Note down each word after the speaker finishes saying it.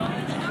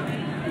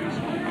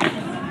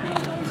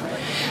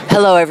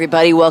Hello,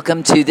 everybody.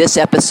 Welcome to this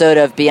episode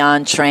of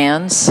Beyond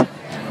Trans.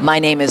 My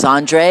name is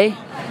Andre,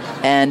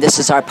 and this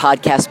is our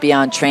podcast,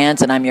 Beyond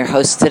Trans, and I'm your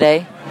host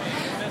today.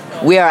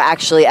 We are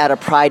actually at a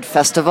Pride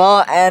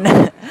festival,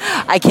 and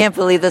I can't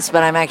believe this,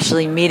 but I'm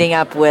actually meeting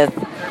up with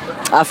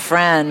a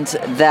friend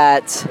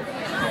that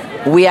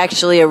we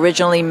actually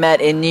originally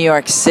met in New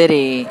York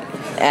City,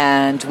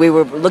 and we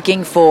were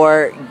looking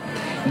for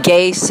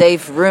gay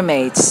safe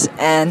roommates,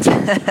 and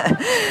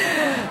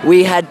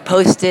we had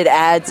posted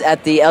ads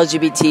at the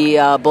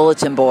LGBT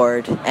bulletin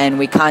board, and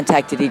we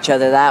contacted each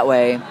other that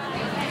way.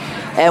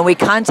 And we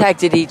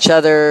contacted each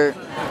other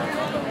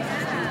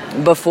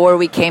before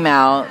we came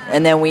out,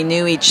 and then we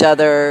knew each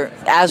other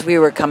as we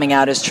were coming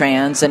out as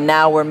trans, and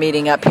now we're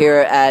meeting up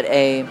here at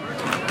a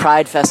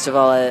Pride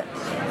festival, and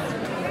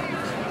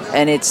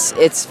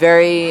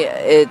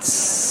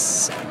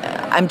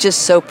I'm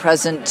just so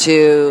present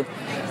to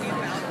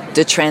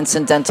the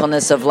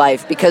transcendentalness of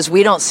life, because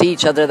we don't see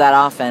each other that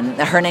often.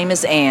 Her name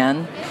is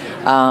Anne.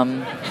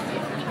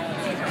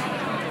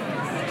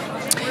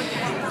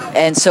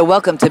 And so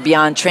welcome to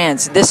Beyond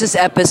Trans. This is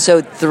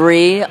episode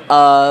 3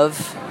 of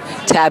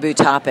Taboo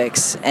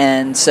Topics.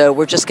 And so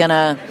we're just going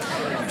to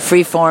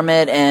freeform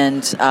it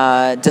and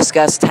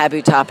discuss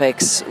taboo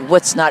topics,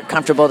 what's not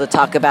comfortable to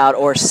talk about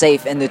or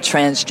safe in the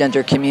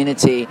transgender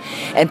community,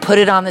 and put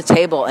it on the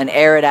table and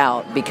air it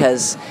out,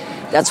 because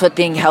that's what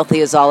being healthy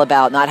is all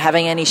about. Not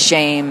having any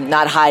shame,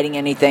 not hiding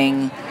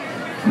anything,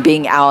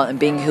 being out and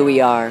being who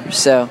we are.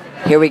 So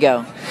here we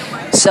go.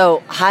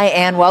 So, hi,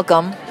 Anne.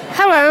 Welcome.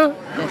 Hello.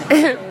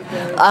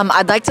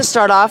 I'd like to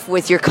start off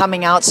with your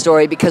coming out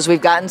story, because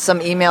we've gotten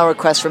some email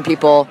requests from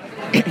people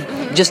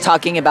just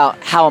talking about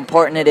how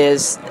important it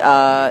is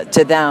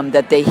to them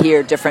that they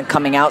hear different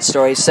coming out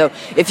stories. So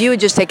if you would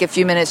just take a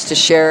few minutes to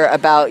share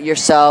about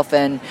yourself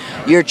and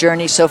your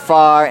journey so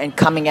far and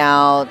coming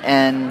out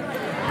and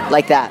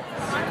like that.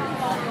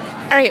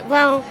 All right,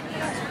 well,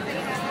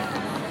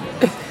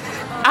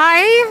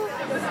 I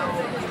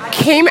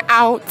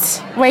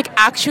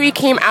actually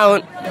came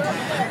out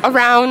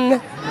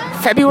around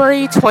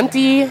February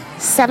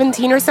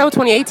 2017 or so,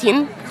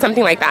 2018,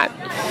 something like that.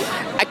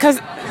 Because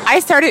I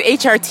started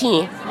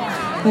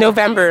HRT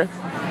November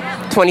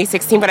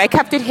 2016, but I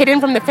kept it hidden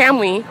from the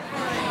family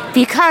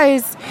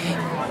because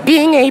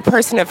being a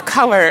person of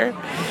color,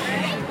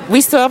 we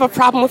still have a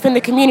problem within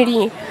the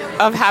community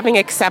of having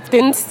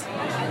acceptance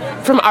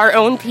from our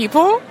own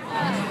people,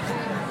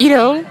 you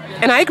know.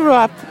 And I grew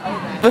up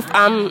with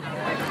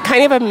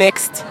kind of a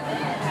mixed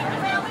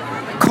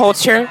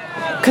culture,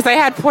 because I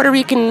had Puerto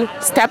Rican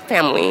step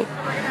family,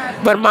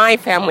 but my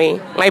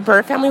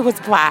birth family was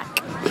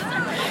black.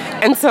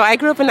 And so I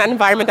grew up in that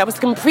environment that was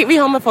completely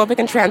homophobic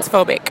and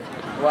transphobic.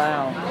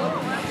 Wow.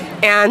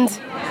 And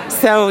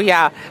so,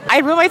 yeah, I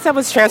realized I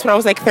was trans when I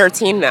was like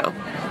 13 though,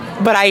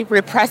 but I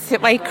repressed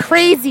it like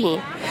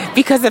crazy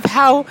because of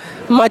how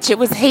much it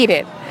was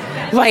hated.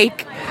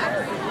 Like,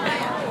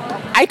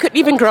 I couldn't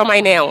even grow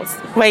my nails.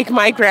 Like,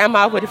 my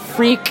grandma would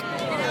freak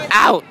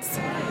out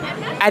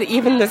at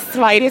even the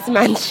slightest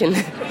mention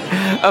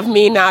of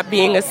me not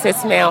being a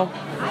cis male.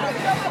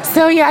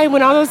 So yeah, I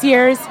went all those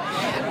years.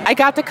 I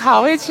got to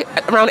college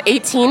around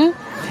 18,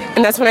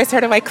 and that's when I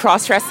started like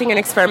cross-dressing and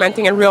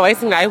experimenting and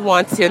realizing that I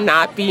want to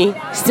not be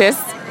cis.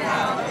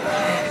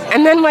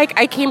 And then like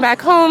I came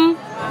back home,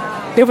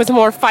 there was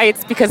more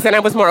fights because then I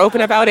was more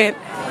open about it,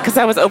 because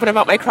I was open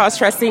about my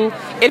cross-dressing.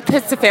 It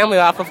pissed the family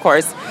off, of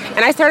course. And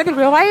I started to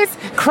realize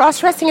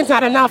cross-dressing is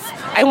not enough.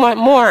 I want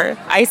more,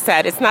 I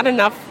said. It's not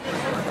enough.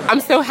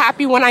 I'm so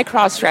happy when I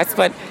cross-dress,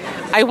 but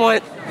I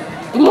want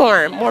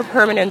more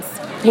permanence,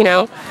 you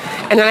know?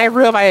 And then I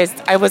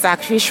realized I was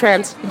actually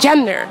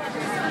transgender,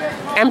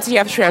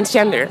 MTF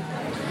transgender.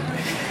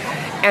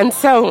 And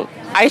so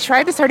I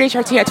tried to start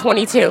HRT at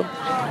 22.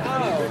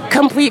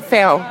 Complete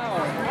fail.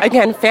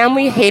 Again,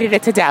 family hated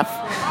it to death.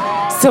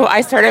 So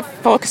I started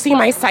focusing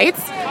my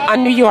sights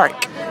on New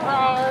York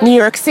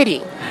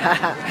City,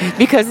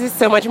 because it's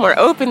so much more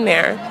open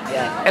there.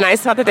 Yeah. And I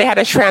saw that they had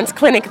a trans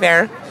clinic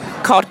there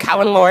called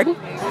Cowan Lord.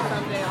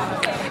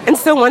 And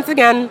so once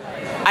again,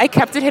 I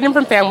kept it hidden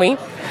from family.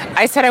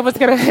 I said I was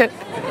going to,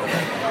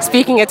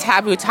 speaking of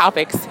taboo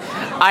topics,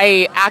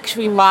 I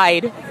actually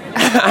lied.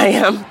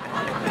 I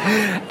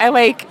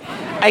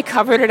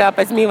covered it up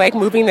as me like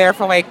moving there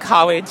for like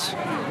college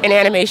and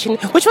animation,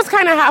 which was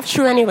kind of half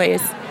true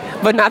anyways,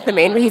 but not the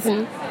main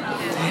reason.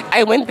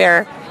 I went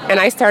there and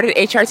I started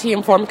HRT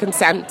Informed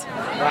Consent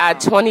at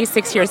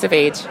 26 years of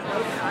age,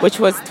 which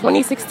was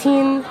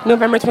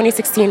November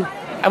 2016.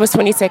 I was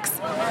 26.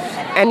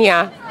 And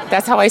yeah,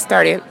 that's how I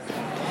started.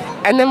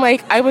 And then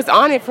like I was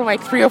on it for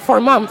like 3 or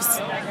 4 months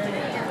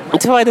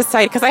until I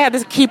decided, because I had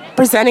to keep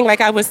presenting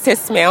like I was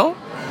cis male.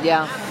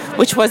 Yeah.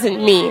 Which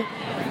wasn't me.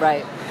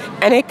 Right.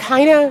 And it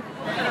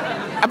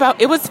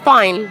it was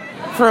fine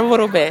for a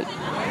little bit,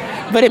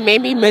 but it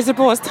made me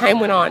miserable as time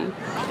went on,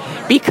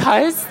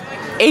 because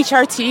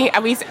HRT,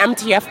 at least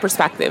MTF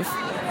perspective,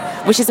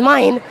 which is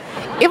mine,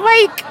 it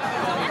like,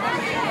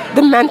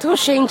 the mental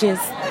changes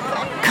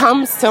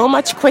come so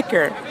much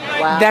quicker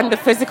than the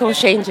physical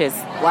changes.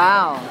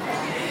 Wow.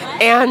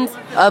 And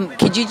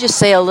could you just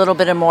say a little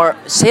bit more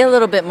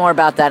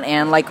about that,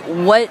 Anne? Like,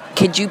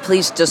 could you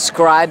please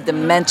describe the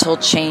mental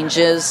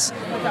changes,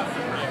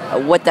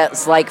 what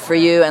that's like for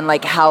you, and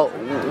like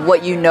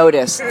what you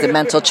noticed, the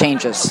mental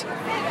changes?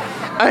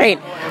 All right.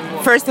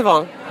 First of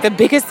all, the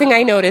biggest thing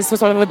I noticed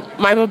was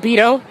my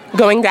libido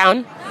going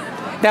down.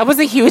 That was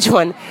a huge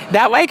one.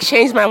 That like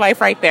changed my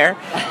life right there.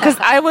 Because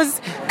I was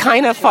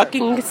kind of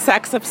fucking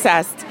sex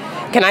obsessed.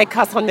 Can I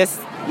cuss on this?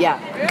 Yeah.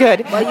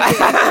 Good. Well,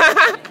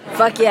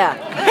 fuck yeah.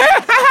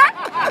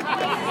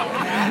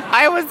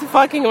 I was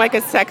fucking like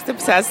a sex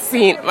obsessed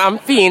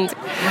fiend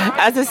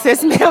as a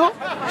cis male.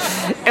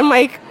 And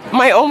like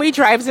my only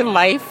drives in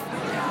life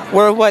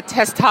were what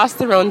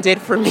testosterone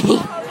did for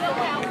me.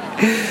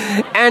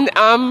 And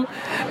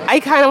I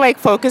kind of like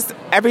focused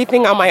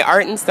everything on my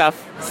art and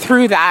stuff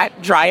through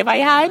that drive I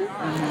had.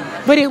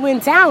 But it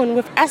went down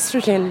with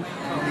estrogen,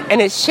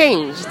 and it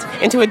changed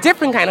into a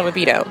different kind of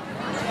libido.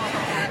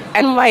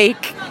 And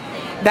like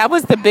that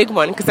was the big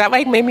one, because that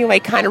like made me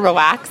like kind of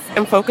relax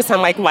and focus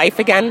on like life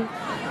again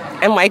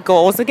and like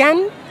goals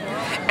again.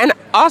 And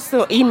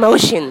also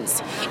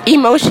emotions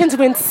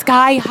went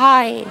sky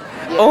high.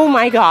 Oh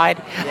my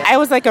God, I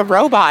was like a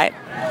robot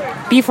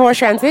before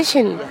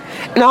transition.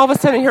 And all of a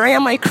sudden, here I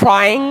am, like,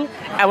 crying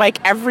at, like,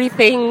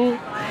 everything.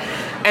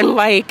 And,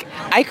 like,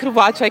 I could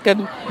watch, like,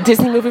 a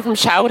Disney movie from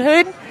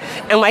childhood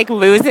and, like,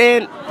 lose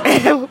it.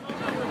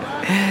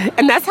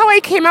 And that's how I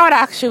came out,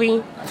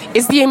 actually,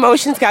 is the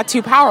emotions got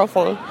too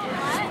powerful.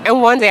 And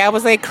one day I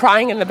was, like,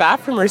 crying in the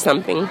bathroom or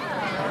something.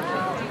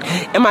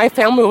 And my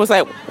family was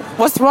like,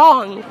 what's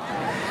wrong?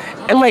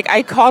 And, like,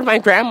 I called my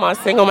grandma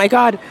saying, oh, my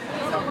God,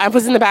 I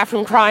was in the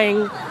bathroom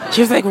crying.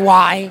 She was like,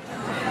 why?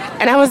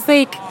 And I was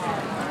like...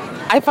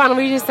 I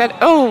finally just said,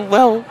 oh,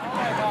 well,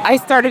 I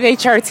started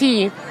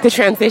HRT, the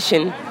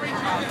transition.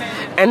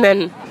 And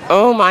then,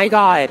 oh my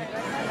God,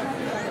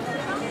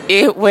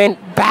 it went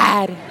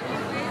bad.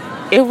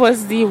 It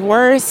was the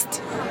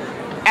worst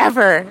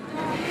ever.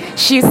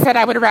 She said,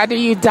 I would rather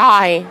you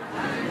die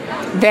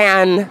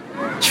than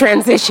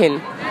transition.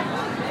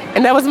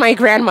 And that was my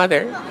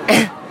grandmother.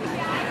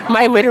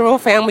 My literal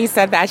family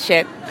said that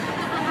shit.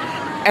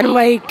 And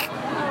like,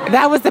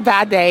 that was the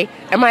bad day.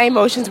 And my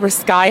emotions were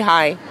sky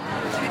high.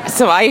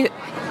 So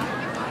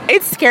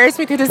it scares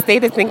me to this day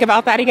to think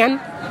about that again.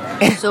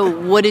 So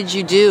what did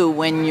you do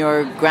when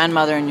your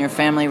grandmother and your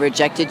family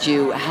rejected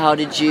you? How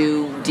did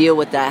you deal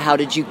with that? How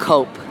did you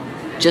cope?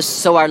 Just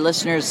so our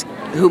listeners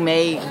who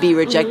may be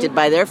rejected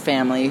by their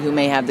family, who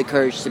may have the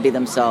courage to be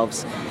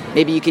themselves,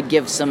 maybe you could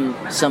give some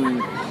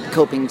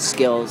coping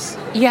skills.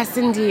 Yes,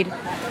 indeed.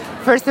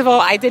 First of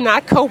all, I did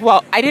not cope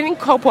well. I didn't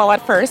cope well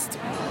at first.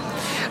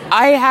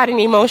 I had an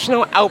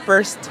emotional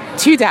outburst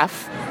to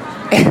death.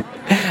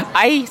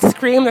 I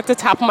screamed at the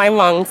top of my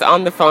lungs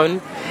on the phone,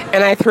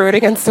 and I threw it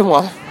against the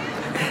wall.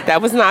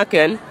 That was not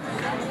good,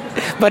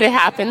 but it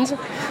happened.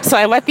 So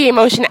I let the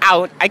emotion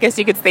out. I guess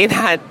you could say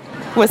that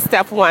was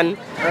step one.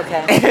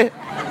 Okay.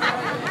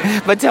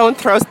 But don't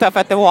throw stuff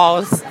at the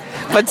walls,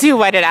 but do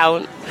let it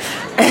out.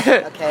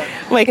 Okay.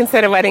 Like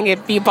instead of letting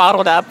it be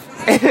bottled up.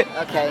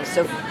 Okay,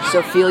 so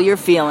feel your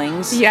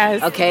feelings.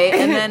 Yes. Okay,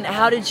 and then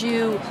how did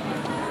you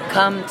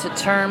come to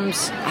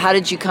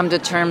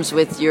terms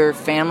with your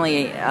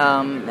family,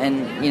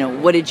 and, you know,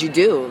 what did you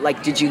do?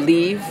 Like, did you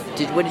leave?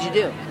 What did you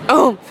do?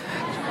 Oh,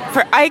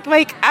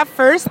 at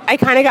first, I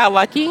kind of got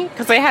lucky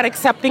because I had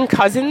accepting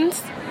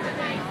cousins.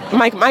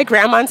 My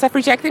grandma and stuff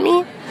rejected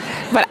me,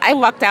 but I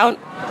lucked out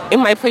in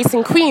my place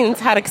in Queens,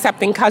 had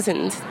accepting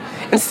cousins.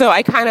 And so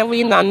I kind of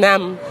leaned on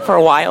them for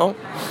a while,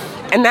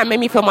 and that made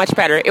me feel much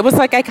better. It was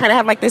like I kind of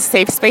had like this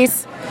safe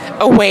space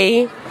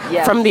away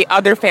from the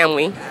other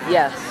family.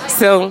 Yes.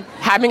 So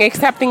having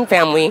accepting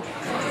family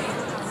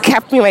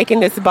kept me like in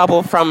this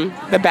bubble from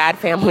the bad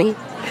family.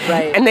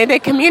 Right. And then they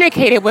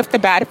communicated with the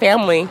bad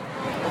family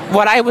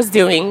what I was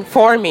doing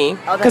for me,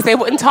 because they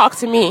wouldn't talk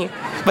to me,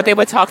 but they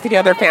would talk to the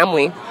other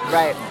family.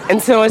 Right.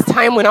 And so as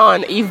time went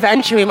on,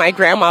 eventually my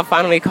grandma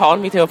finally called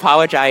me to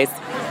apologize.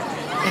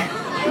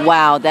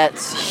 Wow,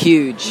 that's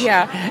huge.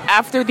 Yeah.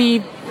 After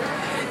the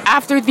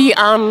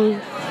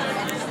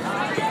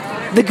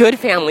good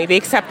family, the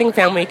accepting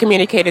family,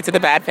 communicated to the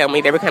bad family,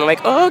 they were kind of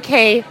like, oh,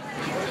 okay,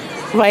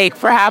 like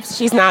perhaps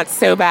she's not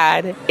so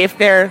bad if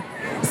they're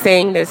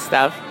saying this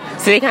stuff.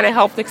 So they kind of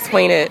helped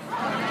explain it,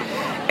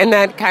 and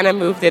that kind of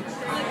moved it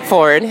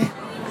forward.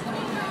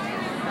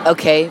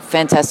 Okay,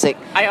 fantastic.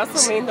 I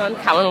also leaned on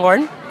Callan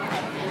Lord.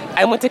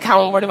 I went to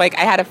Callan Lord, like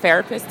I had a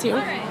therapist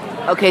too.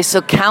 Okay,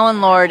 so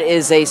Callan Lord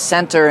is a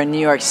center in New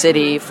York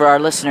City, for our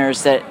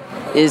listeners, that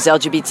is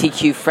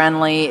LGBTQ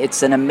friendly.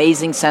 It's an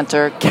amazing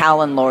center.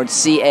 Callan Lord,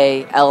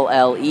 CALLEN-LORDE,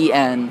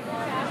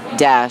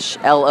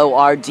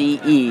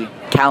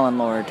 Callan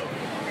Lord.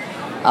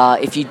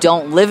 If you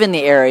don't live in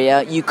the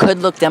area, you could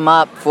look them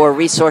up for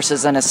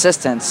resources and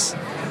assistance.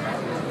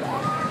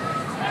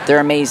 They're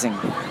amazing.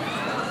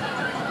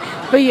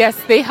 But yes,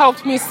 they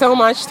helped me so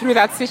much through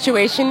that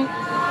situation.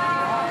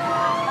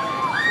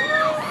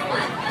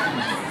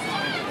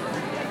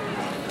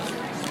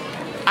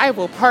 I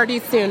will party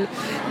soon.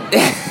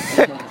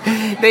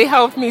 They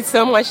helped me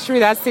so much through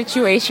that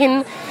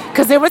situation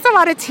because there was a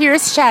lot of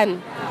tears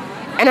shed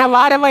and a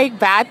lot of like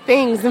bad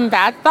things and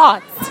bad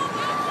thoughts.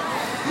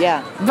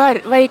 Yeah.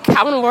 But like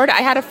Calvin Ward,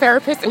 I had a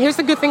therapist, and here's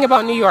the good thing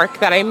about New York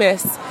that I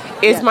miss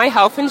is my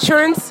health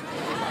insurance.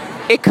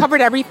 It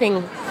covered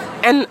everything,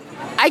 and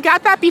I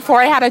got that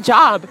before I had a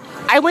job.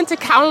 I went to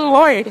Calvin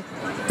Ward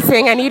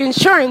saying I need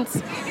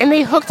insurance, and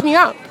they hooked me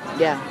up.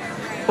 Yeah.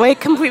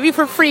 Like completely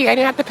for free. I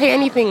didn't have to pay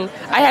anything.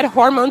 I had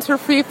hormones for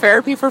free,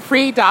 therapy for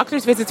free,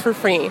 doctor's visits for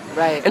free.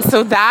 Right. And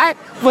so that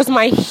was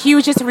my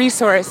hugest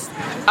resource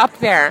up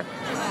there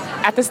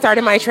at the start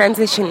of my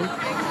transition.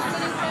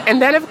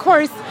 And then, of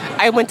course,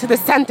 I went to the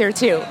center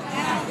too.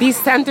 The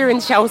center in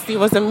Chelsea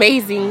was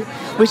amazing,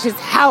 which is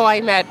how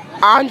I met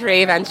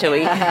Andre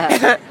eventually.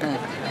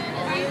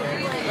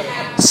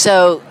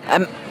 So,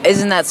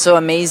 isn't that so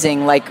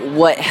amazing, like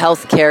what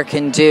healthcare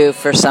can do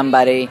for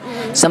somebody?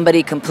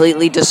 Somebody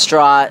completely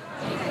distraught,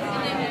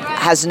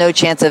 has no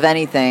chance of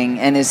anything,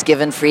 and is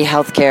given free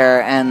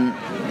healthcare. And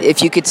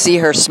if you could see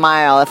her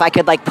smile, if I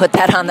could like put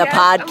that on the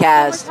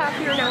podcast,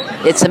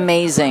 it's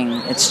amazing.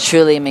 It's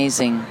truly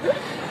amazing.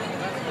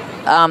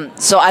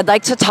 So I'd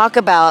like to talk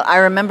about, I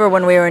remember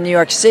when we were in New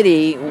York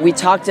City, we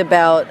talked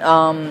about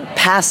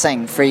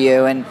passing for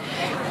you, and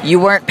you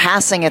weren't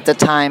passing at the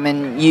time,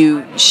 and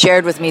you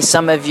shared with me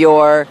some of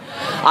your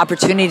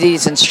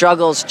opportunities and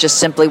struggles just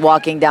simply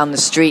walking down the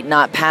street,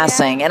 not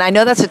passing. And I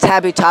know that's a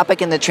taboo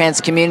topic in the trans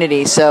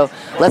community, so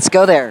let's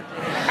go there.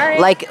 All right.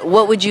 Like,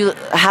 what would you,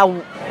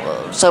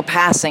 so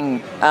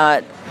passing,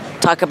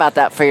 talk about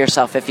that for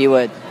yourself, if you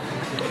would.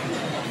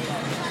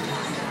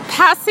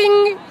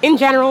 Passing, in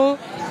general,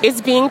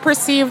 is being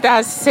perceived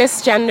as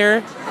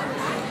cisgender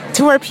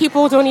to where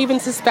people don't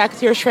even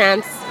suspect you're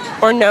trans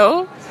or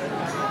know.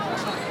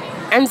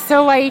 And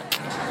so, like,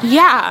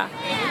 yeah,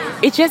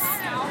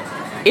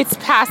 it's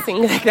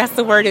passing. Like, that's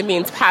the word it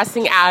means,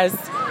 passing as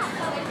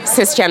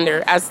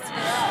cisgender, as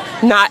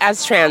not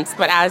as trans,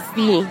 but as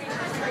the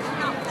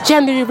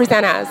gender you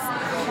present as.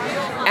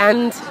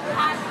 And,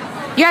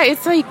 yeah,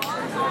 it's like,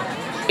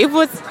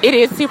 it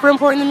is super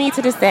important to me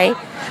to this day,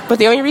 but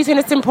the only reason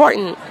it's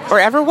important, or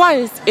ever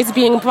was, is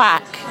being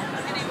black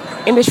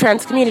in the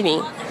trans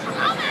community.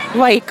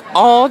 Like,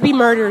 all the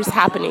murders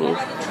happening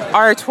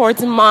are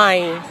towards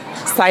my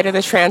side of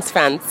the trans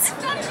fence.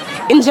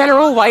 In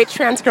general, white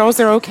trans girls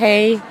are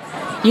okay,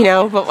 you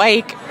know, but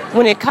like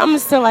when it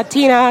comes to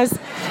Latinas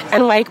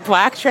and like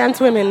black trans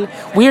women,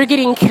 we're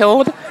getting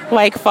killed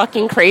like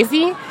fucking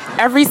crazy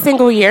every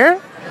single year.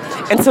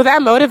 And so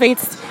that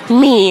motivates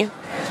me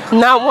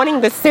not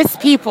wanting the cis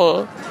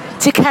people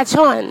to catch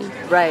on.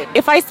 Right.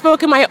 If I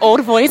spoke in my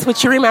old voice,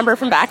 which you remember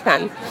from back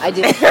then, I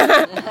do.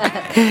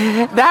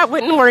 that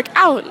wouldn't work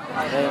out.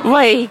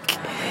 Like,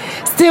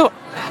 still,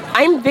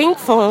 I'm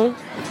thankful,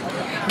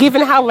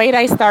 given how late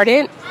I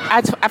started,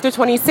 after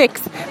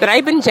 26, that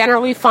I've been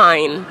generally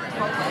fine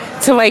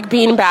to, like,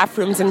 be in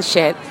bathrooms and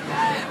shit.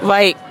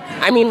 Like,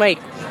 I mean, like,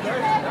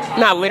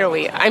 not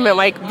literally. I meant,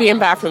 like, be in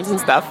bathrooms and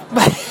stuff.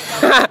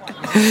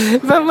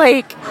 But,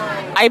 like,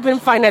 I've been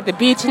fine at the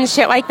beach and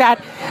shit like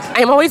that.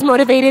 I'm always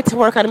motivated to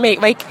work on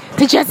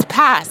to just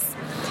pass.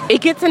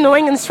 It gets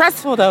annoying and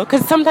stressful, though,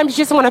 because sometimes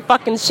you just want to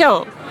fucking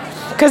chill.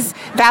 Because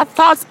that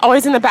thought's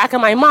always in the back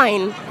of my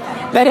mind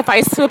that if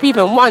I slip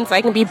even once,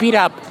 I can be beat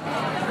up,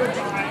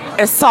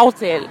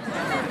 assaulted,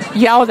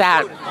 yelled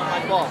at.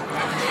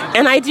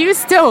 And I do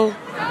still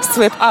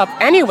slip up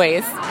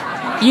anyways,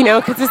 you know,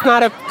 because it's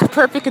not a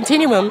perfect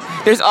continuum.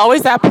 There's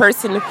always that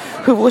person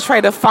who will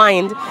try to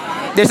find.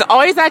 There's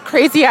always that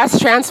crazy-ass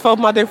transphobe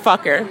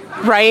motherfucker,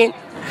 right?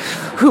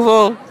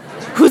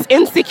 Who's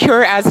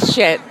insecure as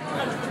shit.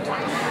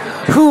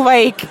 Who,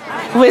 like,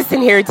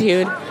 listen here,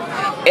 dude.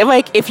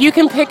 If you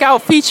can pick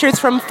out features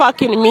from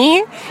fucking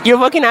me, you're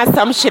looking at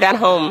some shit at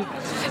home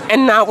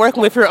and not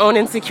working with your own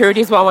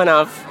insecurities well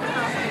enough.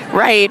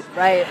 Right?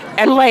 Right.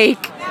 And,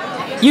 like,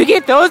 you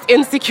get those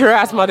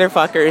insecure-ass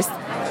motherfuckers.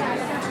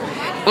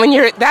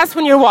 That's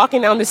when you're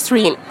walking down the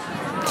street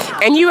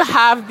and you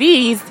have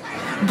these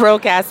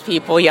broke-ass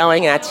people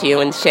yelling at you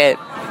and shit.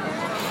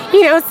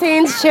 You know,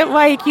 saying shit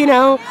like, you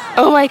know,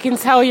 oh, I can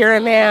tell you're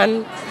a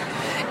man.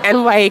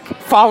 And, like,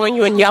 following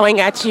you and yelling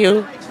at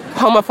you,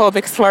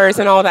 homophobic slurs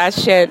and all that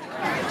shit.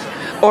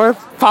 Or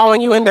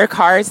following you in their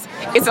cars.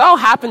 It's all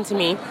happened to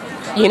me,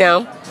 you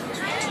know.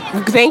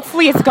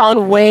 Thankfully, it's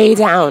gone way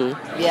down.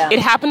 Yeah. It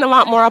happened a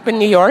lot more up in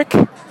New York.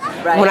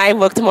 Right. When I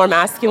looked more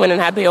masculine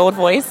and had the old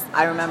voice.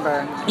 I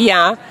remember.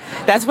 Yeah.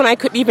 That's when I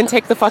couldn't even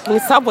take the fucking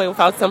subway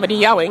without somebody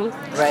yelling.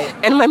 Right.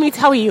 And let me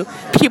tell you,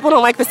 people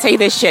don't like to say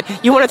this shit.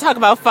 You want to talk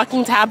about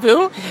fucking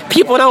taboo?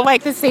 People don't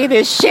like to say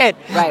this shit.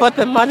 Right. But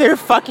the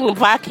motherfucking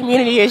black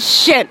community is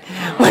shit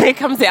when it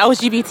comes to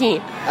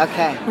LGBT.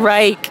 Okay.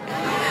 Like,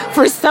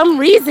 for some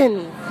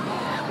reason,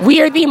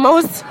 we are the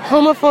most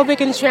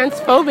homophobic and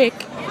transphobic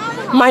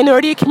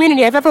minority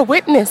community I've ever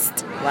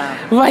witnessed.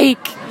 Wow. Like,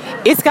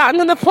 it's gotten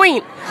to the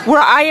point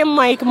where I am,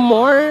 like,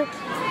 more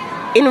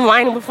in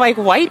line with, like,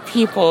 white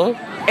people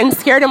and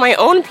scared of my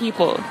own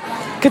people.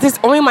 Because it's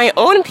only my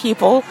own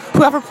people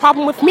who have a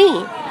problem with me.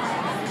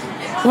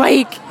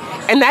 Like,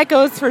 and that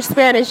goes for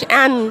Spanish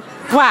and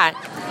Black.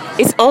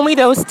 It's only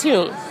those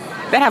two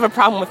that have a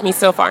problem with me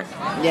so far.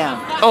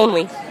 Yeah.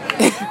 Only.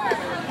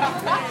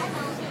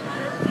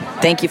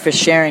 Thank you for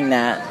sharing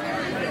that.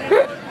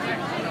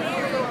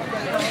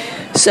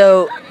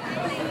 So,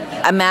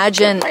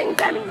 imagine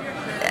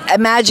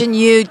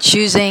you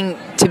choosing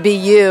to be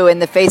you in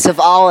the face of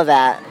all of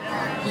that.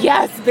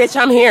 Yes, bitch,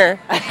 I'm here.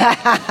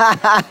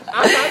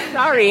 I'm not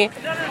sorry.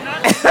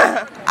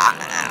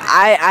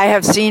 I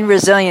have seen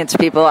resilience,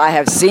 people. I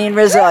have seen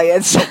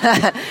resilience.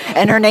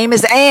 And her name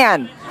is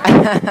Anne.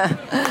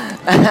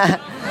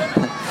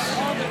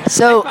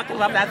 So, I fucking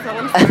love that song.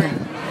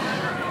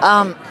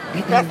 I'm sorry.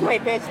 That's my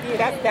bitch, dude.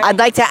 That's I'd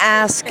like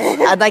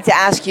to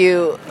ask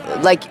you,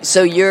 like,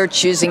 so you're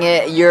choosing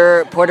it,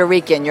 you're Puerto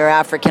Rican, you're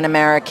African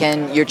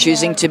American, you're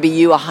choosing to be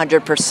you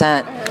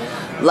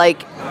 100%.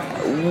 Like,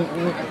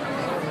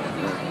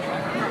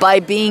 by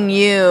being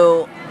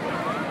you,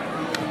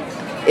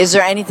 is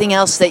there anything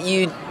else that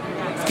you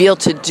feel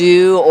to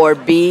do or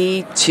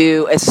be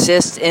to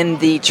assist in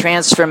the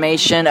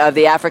transformation of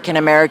the African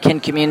American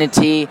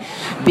community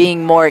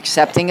being more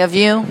accepting of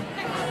you?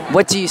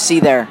 What do you see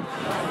there?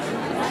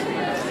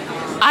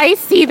 I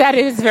see that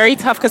it is very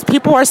tough because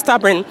people are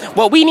stubborn.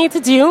 What we need to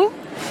do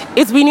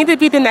is we need to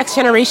be the next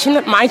generation,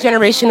 my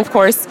generation, of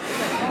course,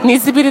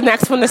 needs to be the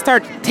next one to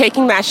start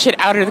taking that shit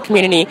out of the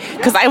community.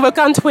 Because I look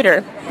on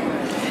Twitter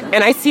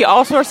and I see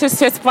all sorts of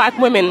cis Black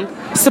women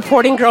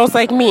supporting girls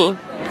like me.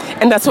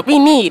 And that's what we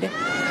need.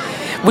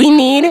 We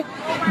need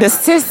the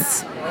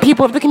cis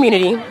people of the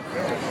community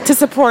to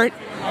support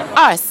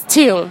us,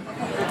 too.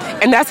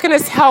 And that's going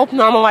to help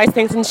normalize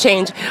things and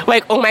change.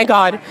 Like, oh my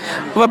God,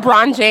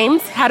 LeBron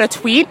James had a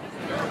tweet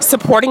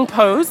supporting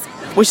Pose,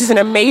 which is an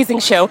amazing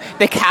show.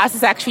 The cast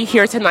is actually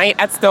here tonight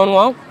at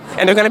Stonewall,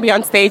 and they're going to be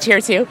on stage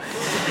here too.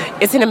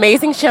 It's an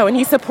amazing show, and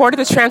he supported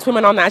the trans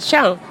women on that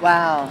show.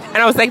 Wow. And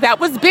I was like, that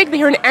was big to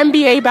hear an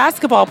NBA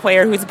basketball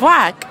player who's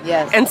Black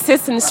and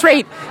cis and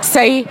straight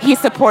say he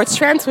supports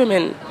trans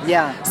women.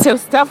 Yeah. So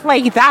stuff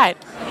like that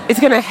is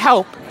going to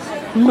help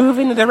move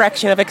in the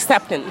direction of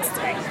acceptance.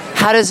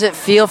 How does it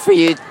feel for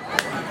you?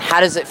 How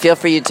does it feel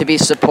for you to be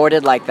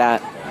supported like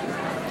that?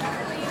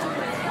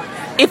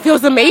 It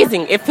feels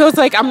amazing. It feels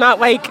like I'm not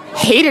like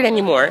hated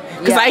anymore.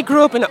 Because I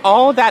grew up in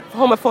all that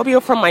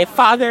homophobia from my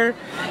father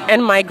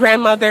and my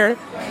grandmother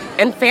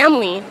and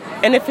family.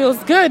 And it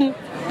feels good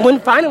when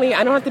finally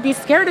I don't have to be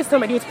scared of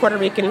somebody who's Puerto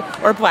Rican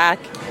or Black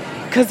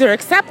because they're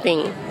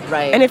accepting.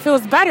 Right. And it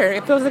feels better.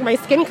 It feels like my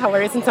skin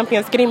color isn't something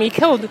that's getting me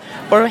killed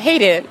or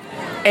hated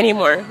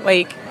anymore.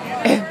 Like...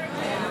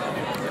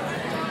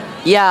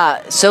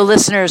 Yeah, so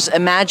listeners,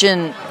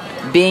 imagine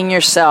being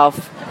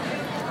yourself,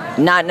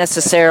 not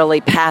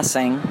necessarily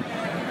passing,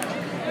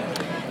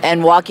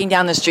 and walking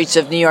down the streets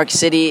of New York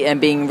City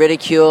and being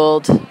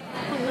ridiculed,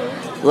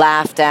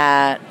 laughed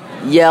at,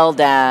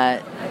 yelled at,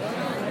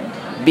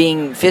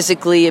 being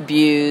physically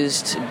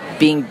abused,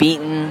 being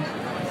beaten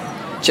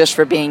just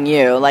for being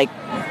you. Like,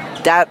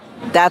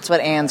 that's what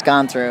Anne's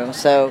gone through.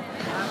 So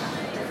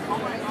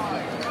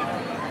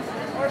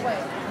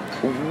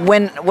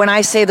When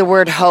I say the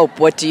word hope,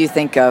 what do you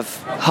think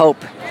of?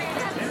 Hope.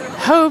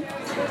 Hope.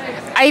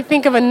 I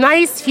think of a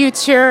nice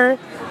future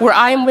where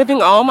I am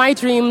living all my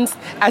dreams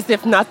as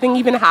if nothing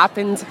even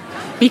happened.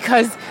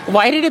 Because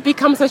why did it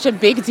become such a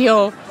big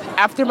deal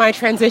after my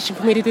transition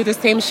for me to do the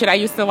same shit I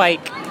used to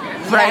like?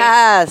 Right?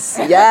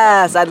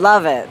 Yes, I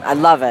love it. I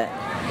love it.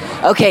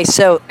 Okay,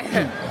 so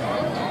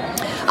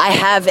I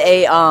have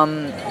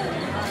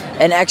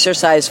an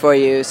exercise for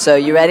you. So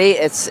you ready?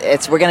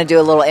 We're gonna do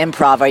a little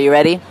improv. Are you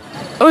ready?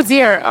 Oh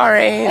dear, all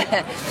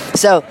right.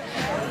 So,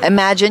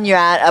 imagine you're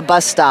at a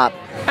bus stop.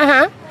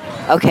 Uh-huh.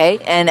 Okay,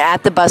 and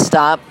at the bus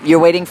stop, you're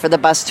waiting for the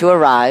bus to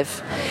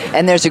arrive,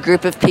 and there's a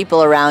group of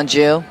people around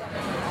you,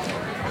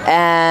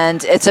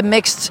 and it's a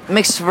mixed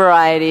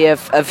variety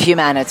of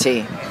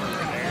humanity.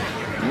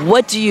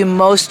 What do you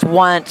most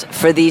want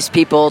for these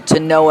people to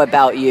know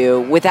about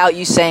you without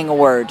you saying a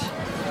word?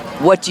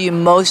 What do you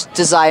most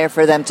desire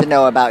for them to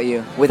know about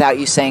you without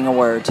you saying a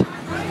word?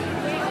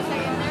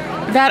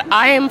 That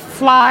I am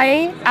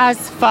fly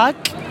as fuck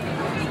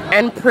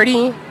and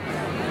pretty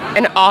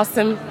and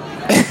awesome.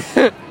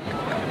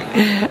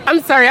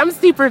 I'm sorry, I'm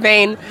super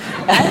vain.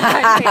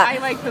 I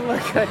like to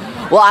look good.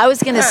 Well, I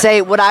was going to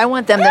say, what I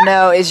want them to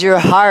know is your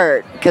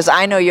heart, because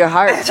I know your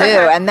heart too,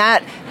 and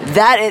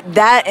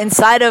that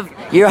inside of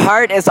your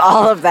heart is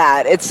all of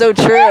that. It's so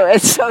true.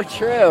 It's so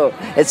true.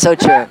 It's so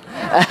true.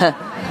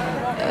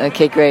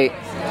 Okay, great.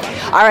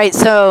 All right,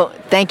 so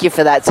thank you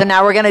for that. So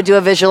now we're going to do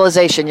a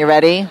visualization. You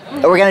ready?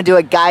 We're going to do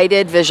a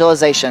guided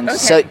visualization. Okay.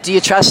 So do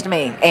you trust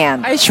me,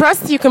 Anne? I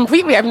trust you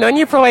completely. I've known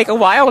you for like a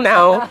while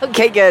now.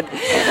 Okay, good.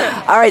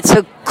 All right,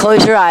 so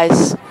close your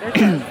eyes.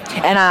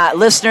 And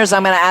listeners,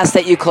 I'm going to ask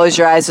that you close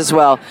your eyes as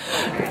well.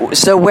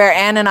 So where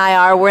Anne and I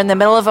are, we're in the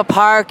middle of a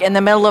park, in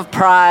the middle of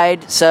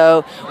Pride.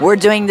 So we're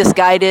doing this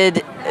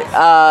guided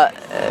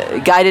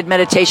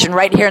meditation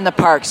right here in the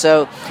park.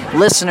 So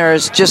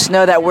listeners, just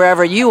know that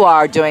wherever you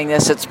are doing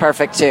this, it's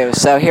perfect too.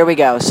 So here we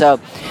go. So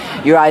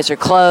your eyes are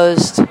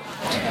closed.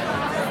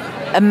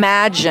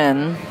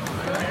 imagine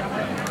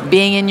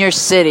being in your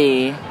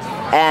city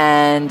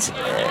and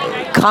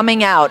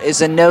coming out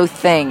is a no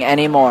thing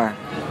anymore.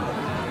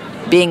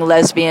 Being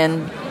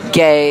lesbian,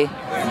 gay,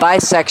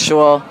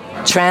 bisexual,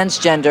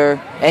 transgender,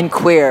 and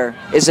queer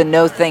is a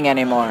no thing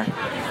anymore.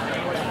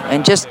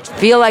 And just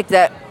feel like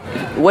that.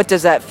 What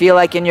does that feel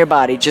like in your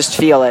body? Just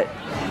feel it.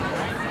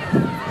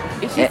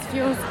 It just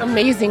feels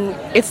amazing.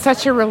 It's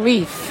such a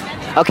relief.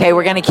 Okay,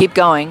 we're going to keep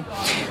going.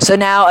 So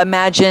now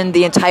imagine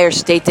the entire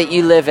state that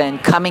you live in.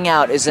 Coming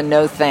out is a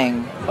no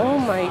thing. Oh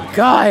my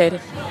God.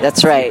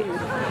 That's right.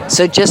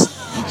 So just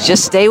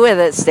stay with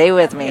it. Stay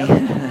with me.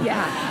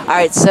 Yeah. All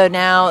right, so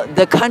now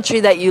the country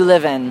that you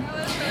live in,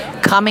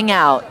 coming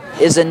out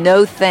is a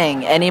no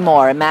thing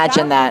anymore.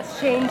 Imagine that.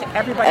 Change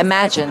everybody's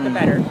Imagine. life for the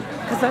better.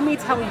 Because let me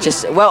tell you.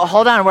 Well,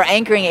 hold on. We're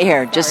anchoring it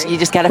here. You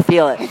just got to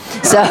feel it.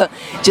 So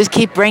just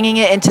keep bringing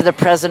it into the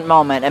present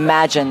moment.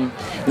 Imagine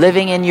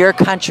living in your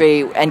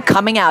country and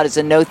coming out is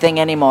a no thing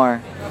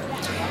anymore.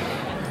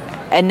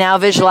 And now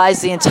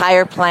visualize the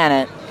entire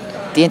planet,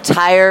 the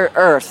entire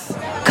Earth.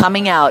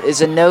 Coming out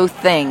is a no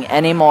thing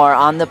anymore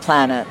on the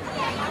planet.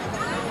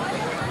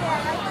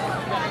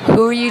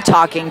 Who are you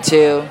talking to?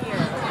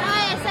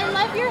 Yes, I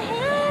love your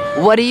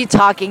hair. What are you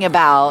talking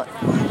about?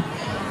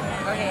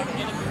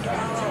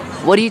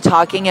 What are you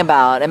talking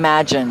about?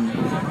 Imagine.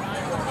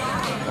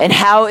 And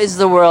how is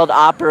the world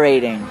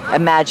operating?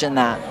 Imagine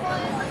that.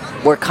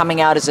 We're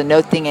coming out as a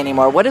no thing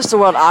anymore. What is the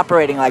world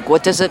operating like?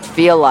 What does it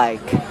feel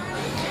like?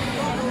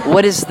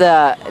 What is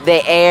the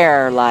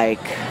air like?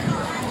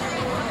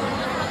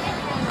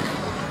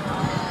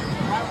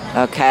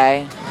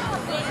 Okay.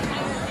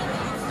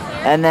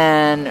 And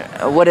then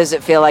what does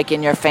it feel like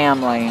in your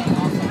family?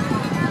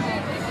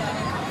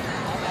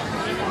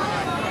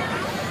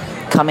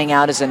 Coming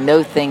out is a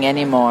no thing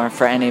anymore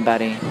for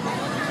anybody.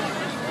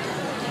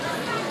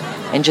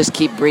 And just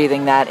keep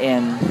breathing that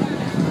in.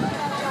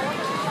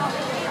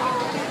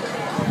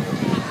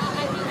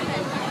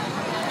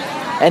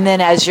 And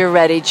then as you're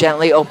ready,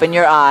 gently open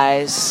your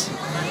eyes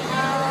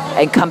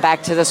and come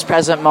back to this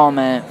present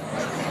moment.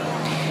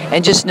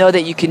 And just know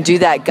that you can do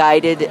that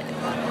guided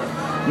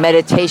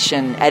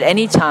meditation at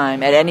any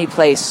time, at any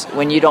place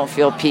when you don't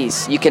feel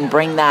peace. You can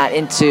bring that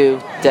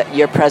into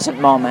your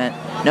present moment,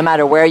 no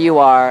matter where you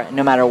are,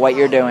 no matter what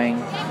you're doing.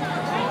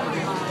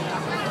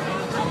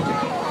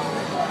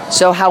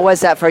 So how was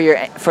that for you,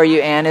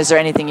 Anne? Is there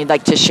anything you'd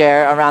like to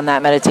share around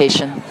that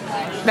meditation?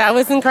 That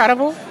was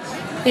incredible.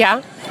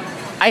 Yeah.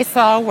 I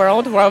saw a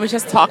world where I was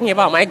just talking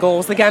about my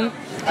goals again.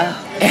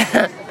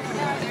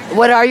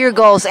 What are your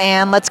goals,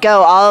 Anne? Let's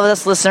go. All of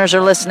us listeners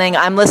are listening.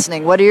 I'm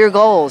listening. What are your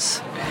goals?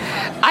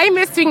 I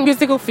miss doing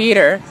musical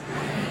theater.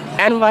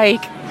 And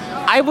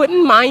I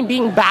wouldn't mind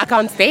being back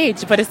on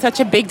stage, but it's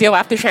such a big deal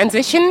after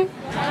transition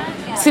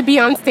to be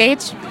on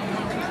stage,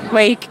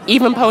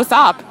 even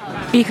post-op.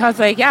 Because,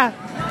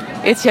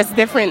 it's just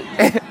different.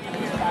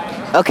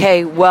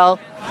 Okay, well,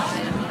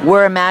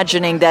 we're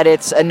imagining that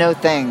it's a no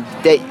thing,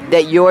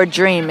 that your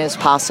dream is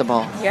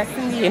possible. Yes,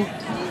 indeed.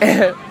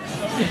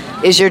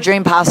 Is your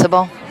dream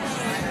possible?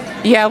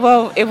 Yeah,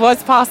 well, it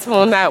was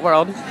possible in that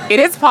world. It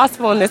is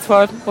possible in this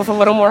world with a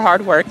little more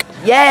hard work.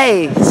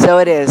 Yay! So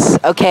it is.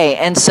 Okay,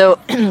 and so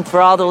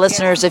for all the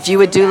listeners, if you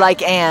would do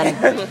like Anne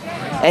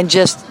and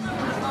just,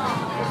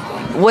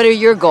 what are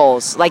your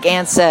goals? Like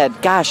Anne said,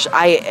 gosh,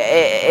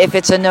 if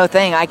it's a no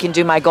thing, I can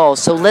do my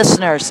goals. So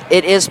listeners,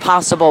 it is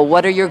possible.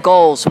 What are your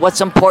goals? What's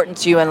important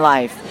to you in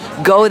life?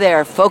 Go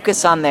there.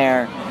 Focus on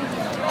there.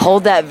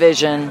 Hold that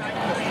vision.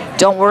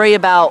 Don't worry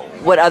about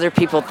what other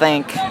people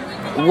think.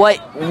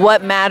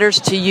 What matters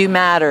to you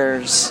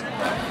matters.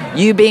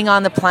 You being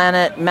on the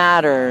planet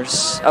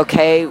matters.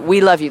 Okay?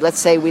 We love you. Let's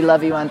say we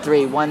love you on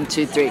 3. 1,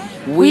 2, 3.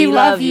 We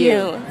love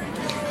you.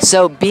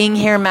 So being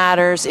here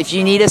matters. If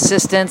you need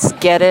assistance,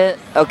 get it.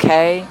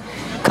 Okay?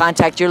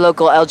 Contact your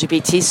local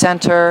LGBT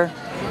center.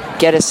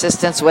 Get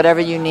assistance, whatever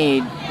you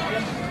need.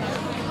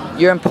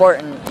 You're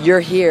important.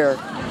 You're here.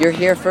 You're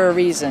here for a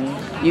reason.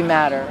 You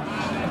matter.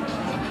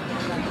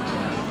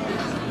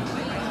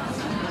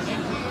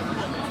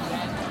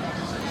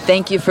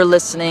 Thank you for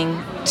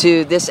listening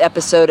to this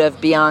episode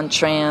of Beyond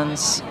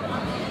Trans.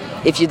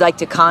 If you'd like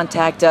to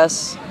contact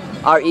us,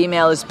 our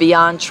email is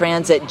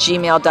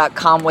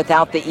beyondtrans@gmail.com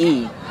without the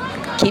E.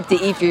 Keep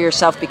the E for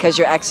yourself because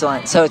you're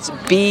excellent. So it's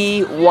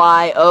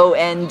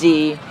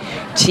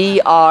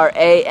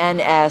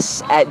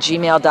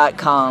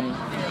BYONDTRANS@gmail.com.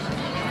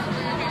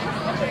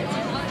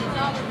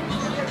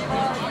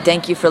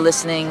 Thank you for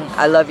listening.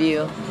 I love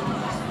you.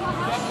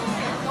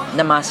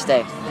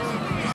 Namaste.